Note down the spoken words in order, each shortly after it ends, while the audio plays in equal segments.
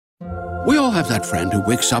We all have that friend who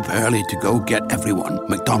wakes up early to go get everyone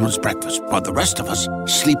McDonald's breakfast, while the rest of us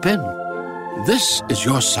sleep in. This is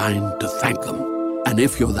your sign to thank them. And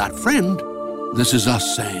if you're that friend, this is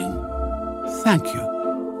us saying thank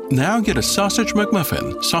you. Now get a sausage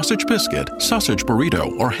McMuffin, sausage biscuit, sausage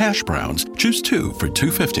burrito, or hash browns. Choose 2 for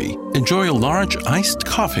 $2.50. Enjoy a large iced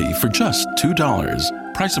coffee for just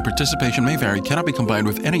 $2. Price and participation may vary. Cannot be combined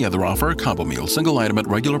with any other offer or combo meal. Single item at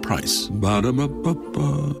regular price.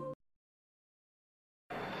 Ba-da-ba-ba-ba.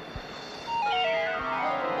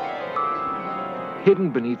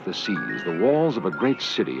 Hidden beneath the seas, the walls of a great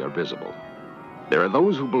city are visible. There are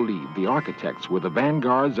those who believe the architects were the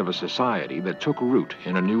vanguards of a society that took root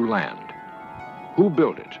in a new land. Who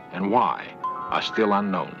built it and why are still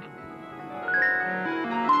unknown.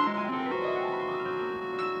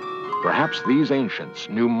 Perhaps these ancients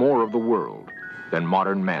knew more of the world than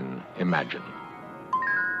modern men imagine.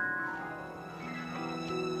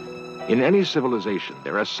 In any civilization,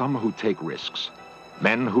 there are some who take risks.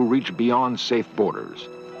 Men who reach beyond safe borders.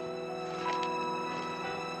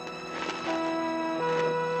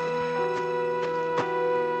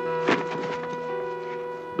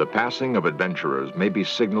 The passing of adventurers may be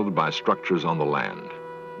signaled by structures on the land,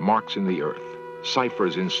 marks in the earth,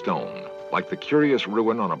 ciphers in stone, like the curious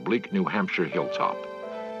ruin on a bleak New Hampshire hilltop.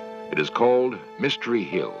 It is called Mystery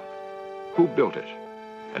Hill. Who built it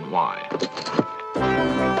and why?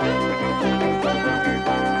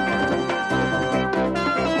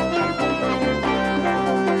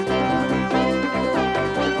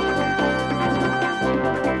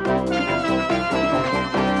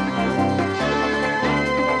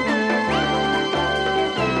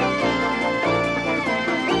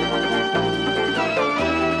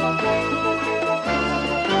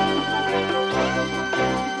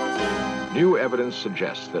 New evidence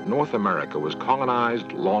suggests that North America was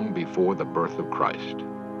colonized long before the birth of Christ.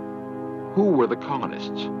 Who were the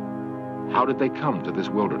colonists? How did they come to this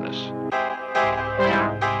wilderness?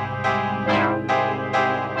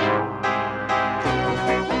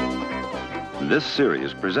 This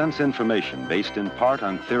series presents information based in part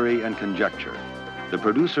on theory and conjecture. The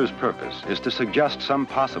producer's purpose is to suggest some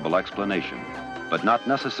possible explanation, but not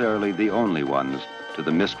necessarily the only ones to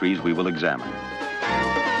the mysteries we will examine.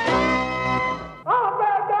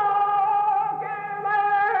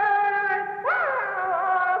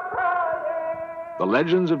 The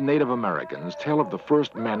legends of Native Americans tell of the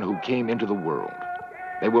first men who came into the world.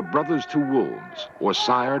 They were brothers to wolves, or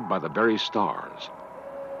sired by the very stars.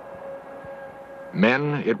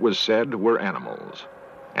 Men, it was said, were animals,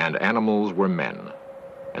 and animals were men.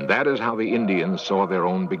 And that is how the Indians saw their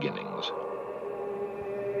own beginnings.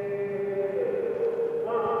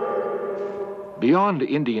 Beyond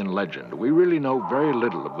Indian legend, we really know very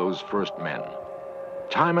little of those first men.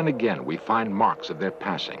 Time and again, we find marks of their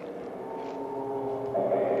passing.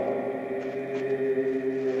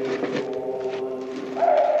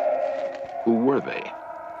 Who were they?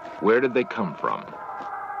 Where did they come from?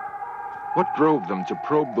 What drove them to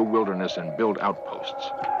probe the wilderness and build outposts?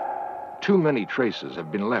 Too many traces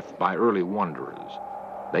have been left by early wanderers.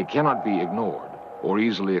 They cannot be ignored or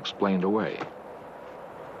easily explained away.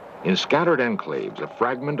 In scattered enclaves, a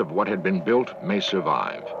fragment of what had been built may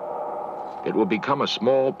survive. It will become a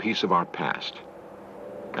small piece of our past,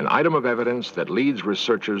 an item of evidence that leads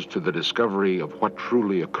researchers to the discovery of what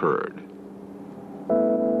truly occurred.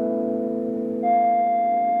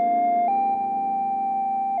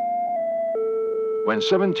 When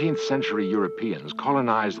 17th century Europeans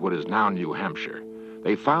colonized what is now New Hampshire,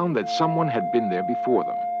 they found that someone had been there before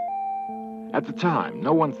them. At the time,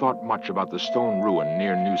 no one thought much about the stone ruin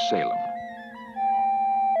near New Salem.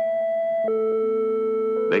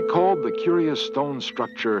 They called the curious stone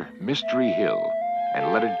structure Mystery Hill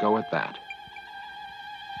and let it go at that.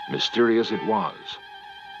 Mysterious it was,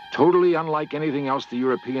 totally unlike anything else the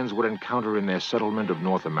Europeans would encounter in their settlement of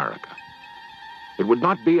North America. It would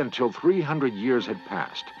not be until 300 years had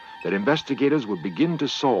passed that investigators would begin to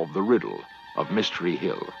solve the riddle of Mystery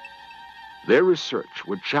Hill. Their research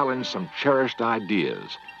would challenge some cherished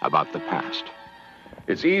ideas about the past.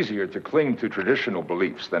 It's easier to cling to traditional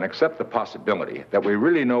beliefs than accept the possibility that we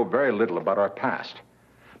really know very little about our past.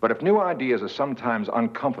 But if new ideas are sometimes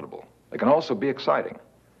uncomfortable, they can also be exciting.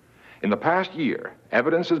 In the past year,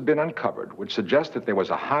 evidence has been uncovered which suggests that there was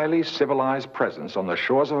a highly civilized presence on the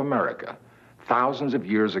shores of America thousands of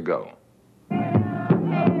years ago.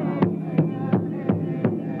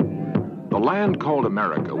 The land called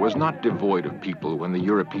America was not devoid of people when the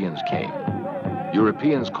Europeans came.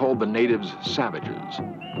 Europeans called the natives savages.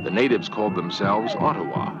 The natives called themselves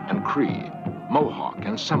Ottawa and Cree, Mohawk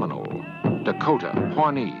and Seminole, Dakota,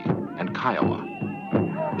 Pawnee, and Kiowa.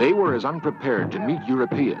 They were as unprepared to meet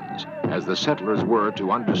Europeans as the settlers were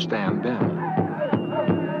to understand them.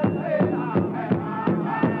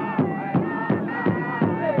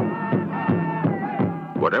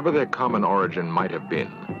 Whatever their common origin might have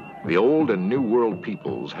been, the Old and New World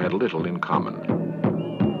peoples had little in common.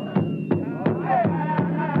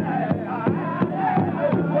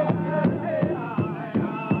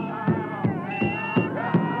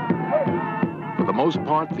 For the most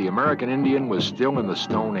part, the American Indian was still in the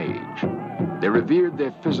Stone Age. They revered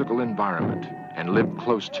their physical environment and lived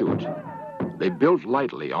close to it. They built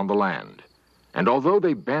lightly on the land, and although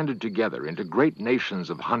they banded together into great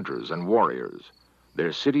nations of hunters and warriors,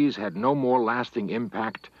 their cities had no more lasting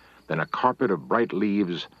impact than a carpet of bright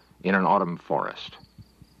leaves in an autumn forest.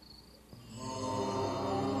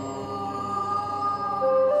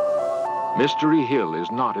 Mystery Hill is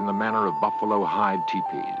not in the manner of buffalo hide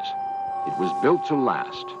teepees. It was built to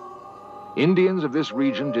last. Indians of this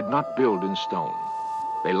region did not build in stone.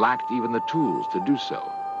 They lacked even the tools to do so.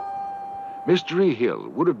 Mystery Hill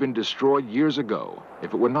would have been destroyed years ago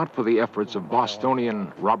if it were not for the efforts of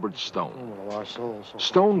Bostonian Robert Stone.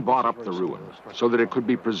 Stone bought up the ruin so that it could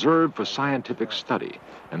be preserved for scientific study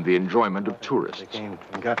and the enjoyment of tourists.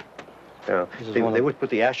 Yeah. They would put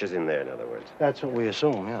the ashes in there, in other words. That's what we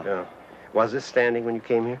assume, yeah. Was this standing when you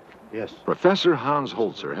came here? Yes. Professor Hans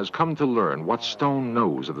Holzer has come to learn what Stone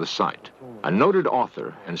knows of the site. A noted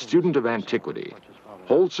author and student of antiquity,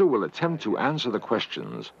 Holzer will attempt to answer the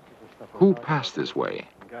questions: who passed this way,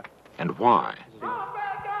 and why?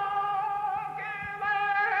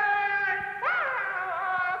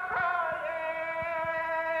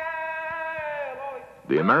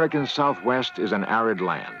 The American Southwest is an arid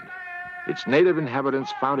land. Its native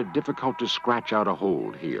inhabitants found it difficult to scratch out a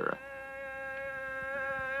hold here.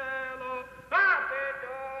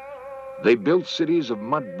 They built cities of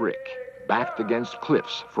mud brick, backed against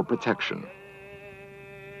cliffs for protection.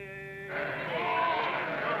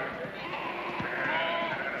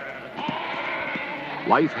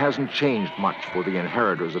 Life hasn't changed much for the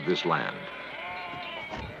inheritors of this land.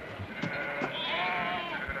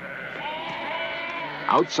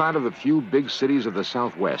 Outside of the few big cities of the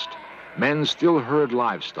Southwest, men still herd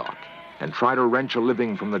livestock and try to wrench a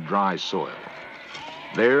living from the dry soil.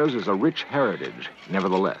 Theirs is a rich heritage,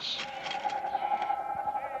 nevertheless.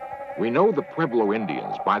 We know the Pueblo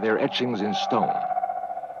Indians by their etchings in stone.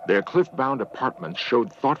 Their cliff-bound apartments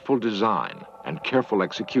showed thoughtful design and careful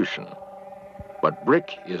execution. But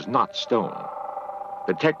brick is not stone.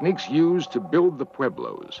 The techniques used to build the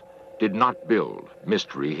Pueblos did not build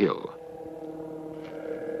Mystery Hill.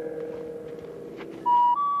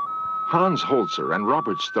 Hans Holzer and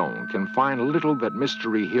Robert Stone can find little that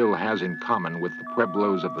Mystery Hill has in common with the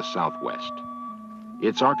Pueblos of the Southwest.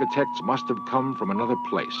 Its architects must have come from another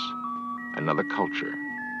place, another culture.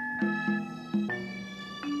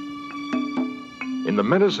 In the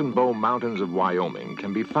Medicine Bow Mountains of Wyoming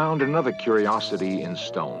can be found another curiosity in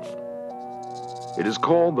stone. It is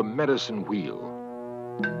called the Medicine Wheel.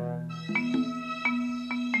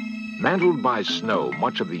 Mantled by snow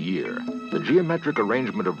much of the year, the geometric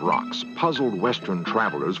arrangement of rocks puzzled Western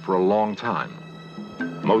travelers for a long time.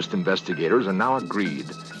 Most investigators are now agreed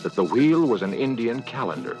that the wheel was an Indian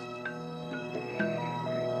calendar.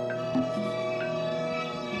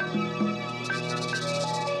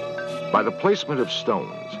 By the placement of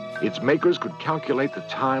stones, its makers could calculate the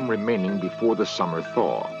time remaining before the summer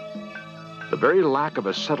thaw. The very lack of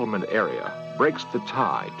a settlement area breaks the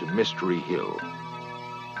tie to Mystery Hill.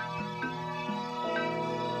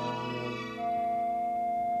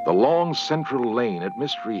 The long central lane at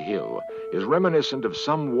Mystery Hill is reminiscent of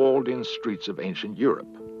some walled-in streets of ancient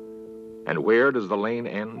Europe. And where does the lane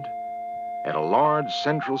end? At a large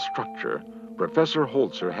central structure, Professor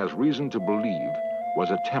Holzer has reason to believe was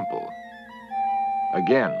a temple.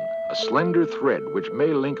 Again, a slender thread which may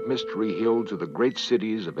link Mystery Hill to the great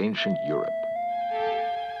cities of ancient Europe.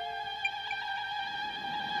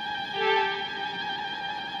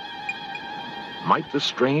 Might the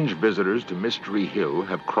strange visitors to Mystery Hill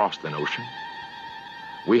have crossed an ocean?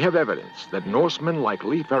 We have evidence that Norsemen like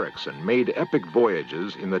Leif Erikson made epic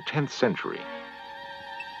voyages in the 10th century.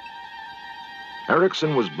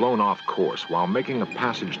 Erikson was blown off course while making a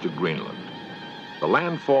passage to Greenland. The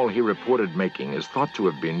landfall he reported making is thought to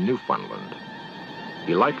have been Newfoundland.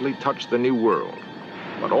 He likely touched the New World,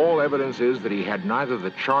 but all evidence is that he had neither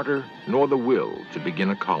the charter nor the will to begin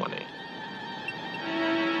a colony.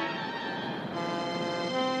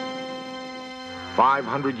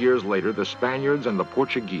 "500 years later, the Spaniards and the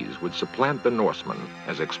Portuguese would supplant the Norsemen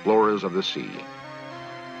as explorers of the sea.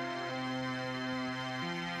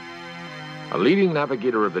 A leading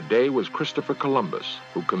navigator of the day was Christopher Columbus,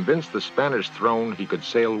 who convinced the Spanish throne he could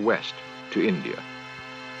sail west to India.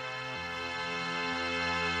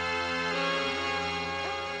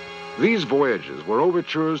 These voyages were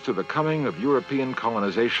overtures to the coming of European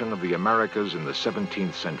colonization of the Americas in the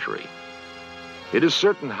 17th century. It is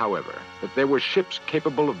certain, however, that there were ships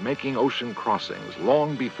capable of making ocean crossings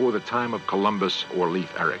long before the time of Columbus or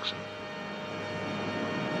Leif Erikson.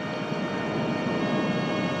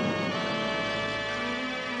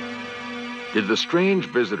 Did the strange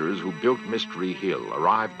visitors who built Mystery Hill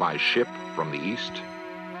arrive by ship from the east?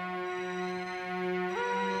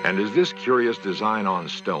 And is this curious design on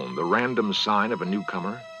stone the random sign of a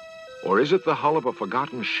newcomer? Or is it the hull of a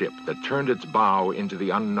forgotten ship that turned its bow into the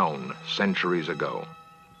unknown centuries ago?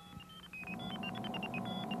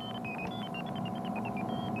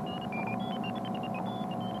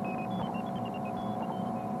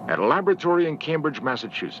 At a laboratory in Cambridge,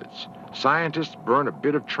 Massachusetts, scientists burn a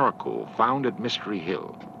bit of charcoal found at Mystery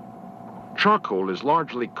Hill. Charcoal is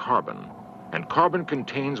largely carbon, and carbon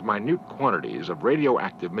contains minute quantities of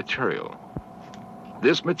radioactive material.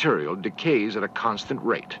 This material decays at a constant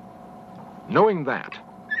rate. Knowing that,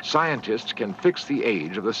 scientists can fix the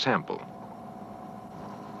age of the sample.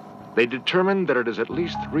 They determined that it is at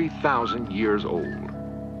least 3,000 years old.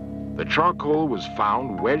 The charcoal was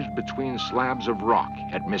found wedged between slabs of rock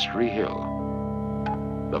at Mystery Hill.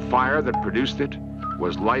 The fire that produced it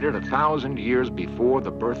was lighted 1,000 years before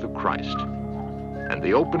the birth of Christ. And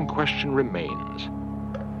the open question remains,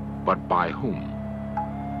 but by whom?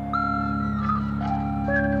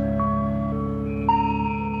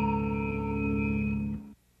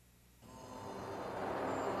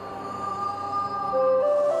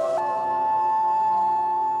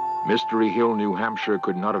 Mystery Hill, New Hampshire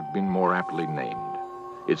could not have been more aptly named.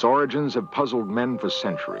 Its origins have puzzled men for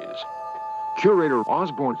centuries. Curator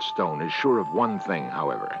Osborne Stone is sure of one thing,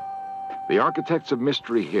 however. The architects of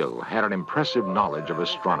Mystery Hill had an impressive knowledge of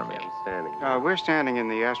astronomy. We're standing in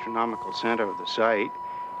the astronomical center of the site,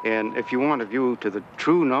 and if you want a view to the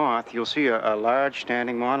true north, you'll see a large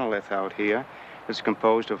standing monolith out here. It's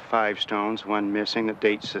composed of 5 stones, one missing that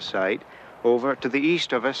dates the site. Over to the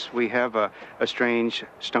east of us, we have a strange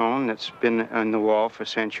stone that's been on the wall for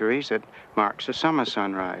centuries that marks a summer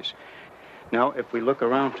sunrise. Now, if we look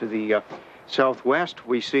around to the southwest,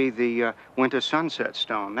 we see the winter sunset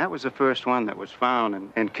stone. That was the first one that was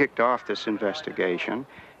found and kicked off this investigation.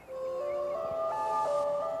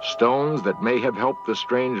 Stones that may have helped the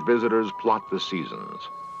strange visitors plot the seasons.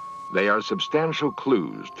 They are substantial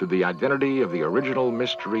clues to the identity of the original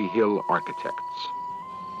Mystery Hill architects.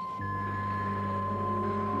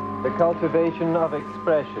 The cultivation of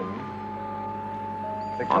expression.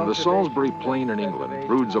 On the Salisbury Plain in England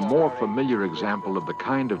broods a more familiar example of the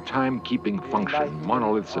kind of timekeeping function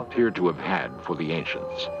monoliths appear to have had for the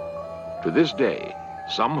ancients. To this day,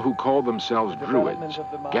 some who call themselves Druids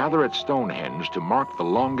gather at Stonehenge to mark the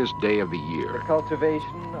longest day of the year.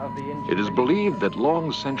 It is believed that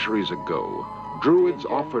long centuries ago, Druids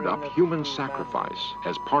offered up human sacrifice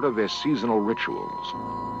as part of their seasonal rituals.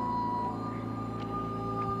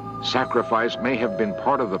 Sacrifice may have been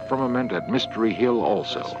part of the firmament at Mystery Hill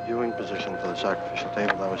also. That's the viewing position for the sacrificial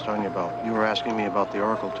table I was telling you about. You were asking me about the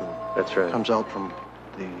oracle tube. That's right. It comes out from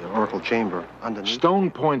the oracle chamber underneath.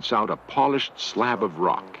 Stone points out a polished slab of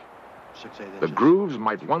rock. 6, 8 The inches. grooves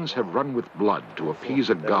might once have run with blood to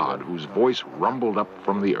appease a god whose voice rumbled up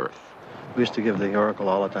from the earth. We used to give the oracle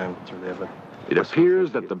all the time through there, but... It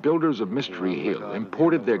appears that the builders of Mystery Hill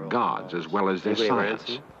imported their gods as well as their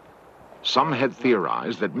science. Some had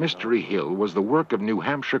theorized that Mystery Hill was the work of New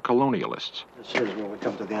Hampshire colonialists. This is when we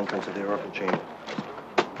come to the entrance of the oracle chamber.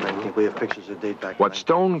 And I think we have pictures that date back... What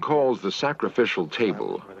Stone calls the sacrificial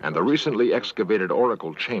table and the recently excavated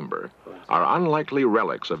oracle chamber are unlikely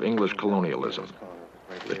relics of English colonialism.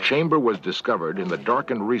 The chamber was discovered in the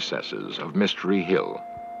darkened recesses of Mystery Hill.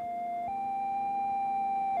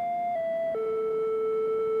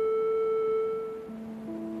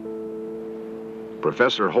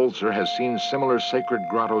 Professor Holzer has seen similar sacred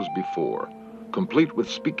grottos before, complete with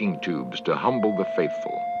speaking tubes to humble the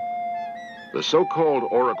faithful. The so-called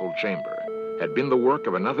oracle chamber had been the work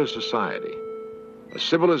of another society, a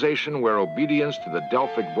civilization where obedience to the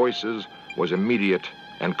Delphic voices was immediate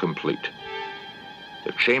and complete.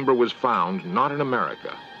 The chamber was found not in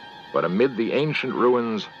America, but amid the ancient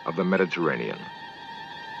ruins of the Mediterranean.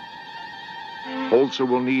 Holzer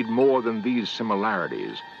will need more than these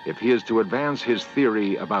similarities if he is to advance his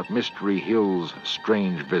theory about Mystery Hill's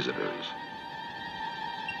strange visitors.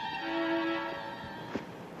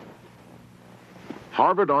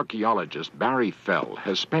 Harvard archaeologist Barry Fell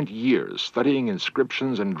has spent years studying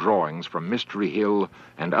inscriptions and drawings from Mystery Hill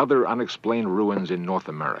and other unexplained ruins in North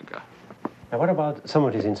America. Now, what about some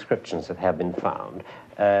of these inscriptions that have been found?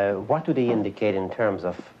 What do they indicate in terms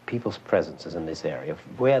of people's presences in this area?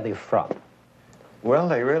 Where are they from? Well,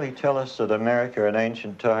 they really tell us that America in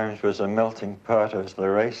ancient times was a melting pot of the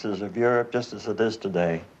races of Europe, just as it is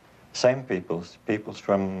today. Same peoples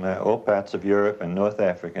from all parts of Europe and North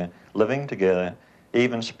Africa, living together,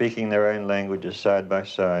 even speaking their own languages side by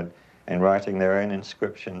side, and writing their own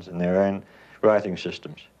inscriptions and their own writing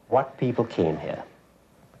systems. What people came here?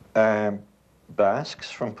 Basques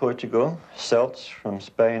from Portugal, Celts from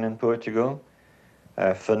Spain and Portugal,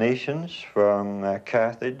 Phoenicians from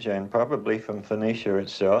Carthage and probably from Phoenicia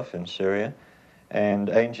itself in Syria, and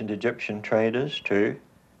ancient Egyptian traders too.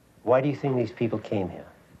 Why do you think these people came here?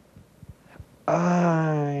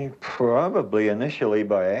 Probably initially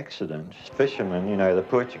by accident. Fishermen, you know, the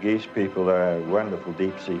Portuguese people are wonderful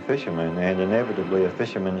deep-sea fishermen, and inevitably a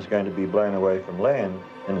fisherman is going to be blown away from land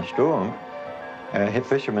in a storm. A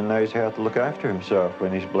fisherman knows how to look after himself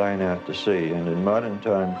when he's blown out to sea, and in modern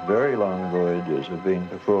times, very long voyages have been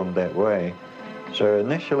performed that way. So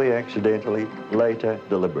initially accidentally, later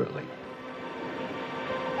deliberately.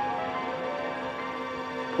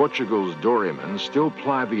 Portugal's dorymen still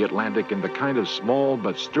ply the Atlantic in the kind of small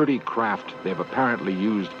but sturdy craft they've apparently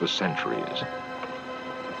used for centuries.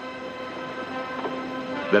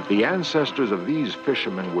 That the ancestors of these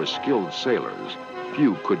fishermen were skilled sailors,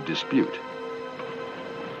 few could dispute.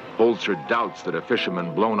 Bolzer doubts that a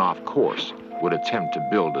fisherman blown off course would attempt to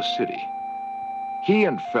build a city. He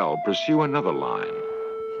and Fell pursue another line.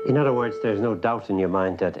 In other words, there's no doubt in your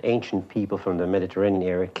mind that ancient people from the Mediterranean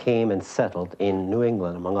area came and settled in New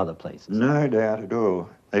England, among other places. No doubt at all.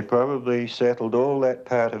 They probably settled all that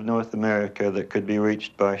part of North America that could be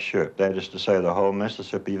reached by ship. That is to say, the whole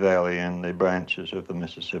Mississippi Valley and the branches of the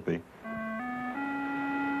Mississippi.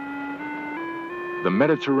 The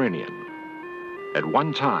Mediterranean. At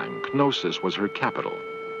one time, Knossos was her capital,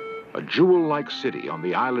 a jewel-like city on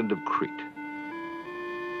the island of Crete.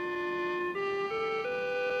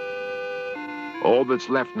 All that's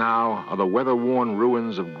left now are the weather-worn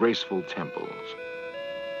ruins of graceful temples,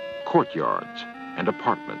 courtyards, and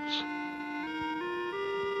apartments.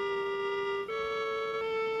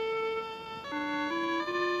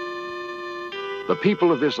 The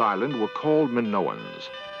people of this island were called Minoans.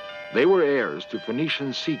 They were heirs to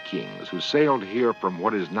Phoenician sea kings who sailed here from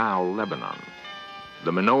what is now Lebanon.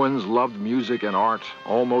 The Minoans loved music and art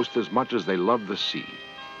almost as much as they loved the sea.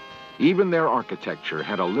 Even their architecture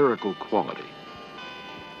had a lyrical quality.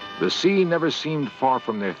 The sea never seemed far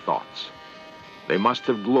from their thoughts. They must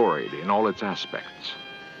have gloried in all its aspects.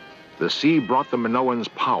 The sea brought the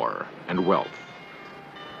Minoans power and wealth.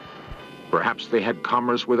 Perhaps they had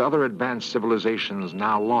commerce with other advanced civilizations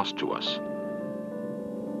now lost to us.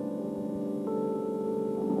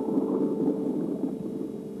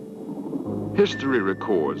 History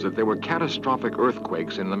records that there were catastrophic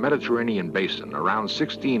earthquakes in the Mediterranean basin around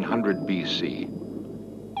 1600 BC.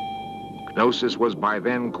 Knossos was by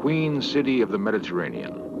then Queen City of the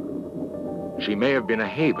Mediterranean. She may have been a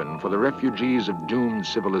haven for the refugees of doomed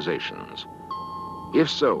civilizations. If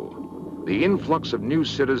so, the influx of new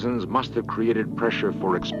citizens must have created pressure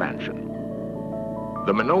for expansion.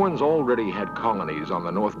 The Minoans already had colonies on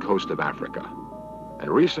the north coast of Africa, and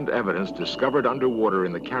recent evidence discovered underwater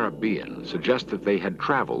in the Caribbean suggests that they had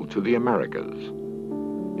traveled to the Americas.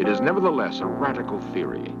 It is nevertheless a radical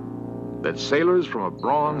theory that sailors from a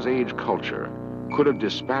Bronze Age culture could have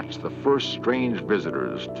dispatched the first strange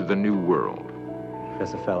visitors to the New World.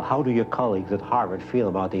 Professor Fell, how do your colleagues at Harvard feel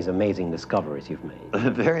about these amazing discoveries you've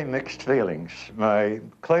made? Very mixed feelings. My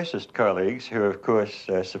closest colleagues, who of course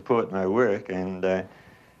support my work and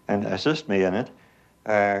assist me in it,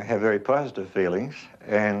 have very positive feelings,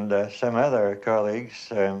 and some other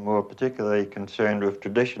colleagues, more particularly concerned with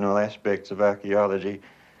traditional aspects of archaeology,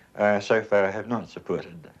 so far have not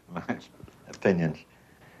supported my opinions.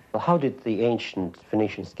 Well, how did the ancient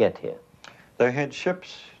Phoenicians get here? They had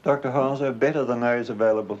ships, Dr. Halser, better than those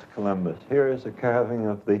available to Columbus. Here is a carving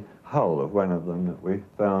of the hull of one of them that we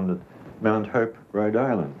found at Mount Hope, Rhode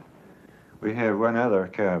Island. We have one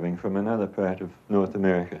other carving from another part of North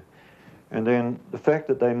America. And then the fact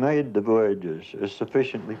that they made the voyages is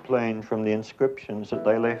sufficiently plain from the inscriptions that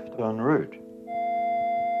they left en route.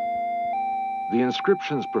 The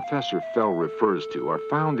inscriptions Professor Fell refers to are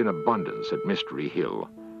found in abundance at Mystery Hill,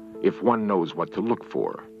 if one knows what to look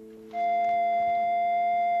for.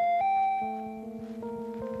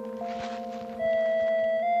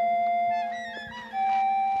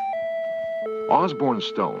 Osborne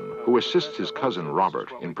Stone, who assists his cousin Robert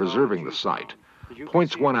in preserving the site,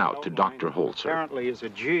 points one out to Dr. Holzer. Apparently is a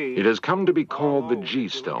G. It has come to be called the G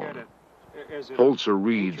stone. Holzer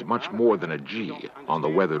reads much more than a G on the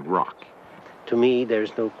weathered rock. To me,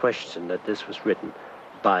 there's no question that this was written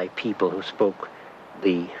by people who spoke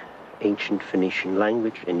the ancient Phoenician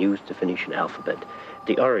language and used the Phoenician alphabet.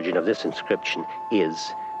 The origin of this inscription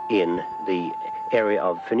is in the area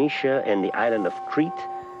of Phoenicia and the island of Crete,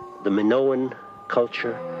 the Minoan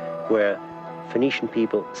culture, where Phoenician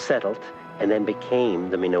people settled and then became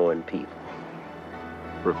the Minoan people.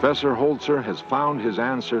 Professor Holzer has found his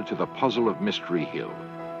answer to the puzzle of Mystery Hill.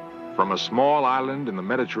 From a small island in the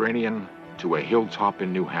Mediterranean to a hilltop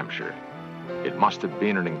in New Hampshire, it must have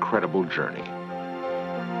been an incredible journey.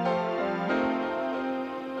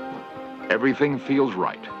 Everything feels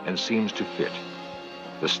right and seems to fit.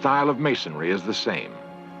 The style of masonry is the same.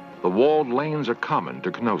 The walled lanes are common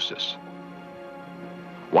to Knossos.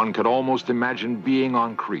 One could almost imagine being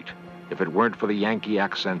on Crete if it weren't for the Yankee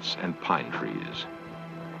accents and pine trees.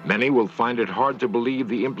 Many will find it hard to believe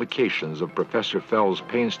the implications of Professor Fell's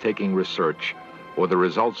painstaking research or the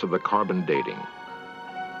results of the carbon dating.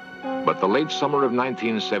 But the late summer of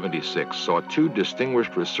 1976 saw two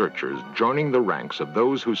distinguished researchers joining the ranks of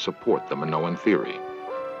those who support the Minoan theory.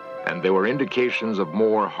 And there were indications of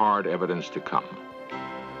more hard evidence to come.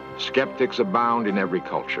 Skeptics abound in every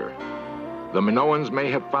culture. The Minoans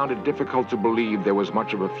may have found it difficult to believe there was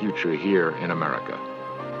much of a future here in America.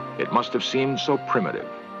 It must have seemed so primitive.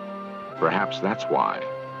 Perhaps that's why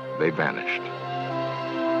they vanished.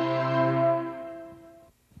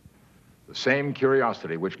 The same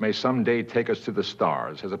curiosity which may someday take us to the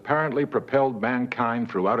stars has apparently propelled mankind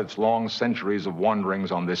throughout its long centuries of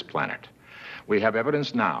wanderings on this planet. We have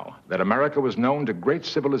evidence now that America was known to great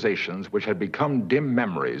civilizations which had become dim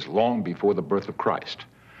memories long before the birth of Christ.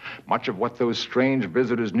 Much of what those strange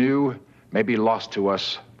visitors knew may be lost to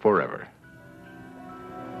us forever.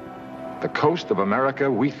 The coast of America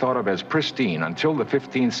we thought of as pristine until the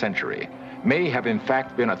 15th century may have in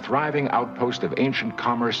fact been a thriving outpost of ancient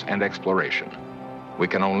commerce and exploration. We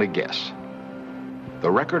can only guess.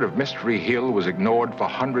 The record of Mystery Hill was ignored for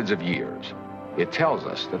hundreds of years. It tells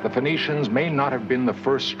us that the Phoenicians may not have been the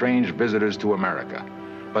first strange visitors to America,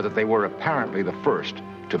 but that they were apparently the first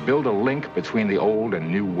to build a link between the old and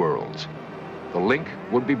new worlds. The link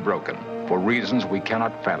would be broken for reasons we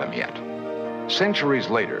cannot fathom yet. Centuries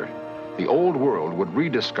later, the old world would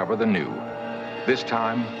rediscover the new. This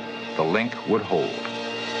time, the link would hold.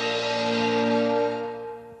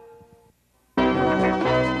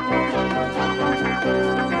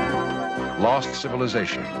 Lost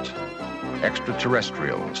civilizations,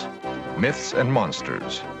 extraterrestrials, myths and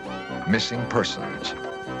monsters, missing persons,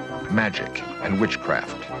 magic and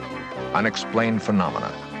witchcraft, unexplained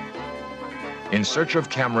phenomena. In search of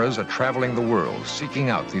cameras are traveling the world, seeking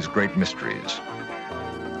out these great mysteries.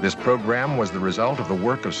 This program was the result of the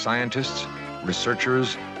work of scientists,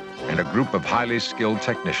 researchers, and a group of highly skilled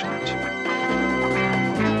technicians.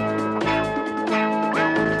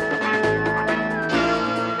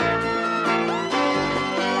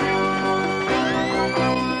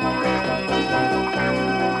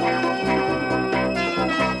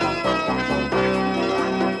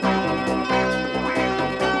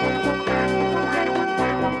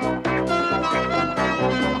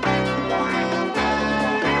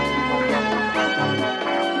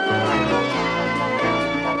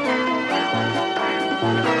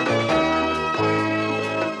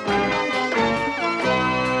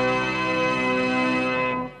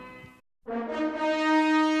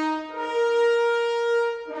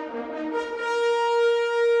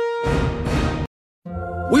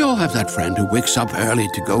 We all have that friend who wakes up early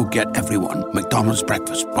to go get everyone McDonald's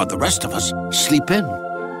breakfast, while the rest of us sleep in.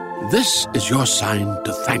 This is your sign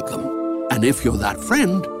to thank them. And if you're that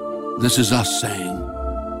friend, this is us saying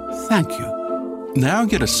thank you. Now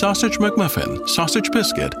get a sausage McMuffin, sausage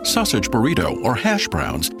biscuit, sausage burrito, or hash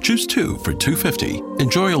browns. Choose 2 for $2.50.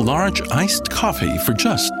 Enjoy a large iced coffee for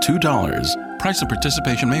just $2. Price and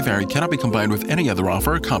participation may vary. Cannot be combined with any other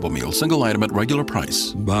offer or combo meal. Single item at regular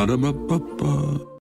price. Ba-da-ba-ba-ba.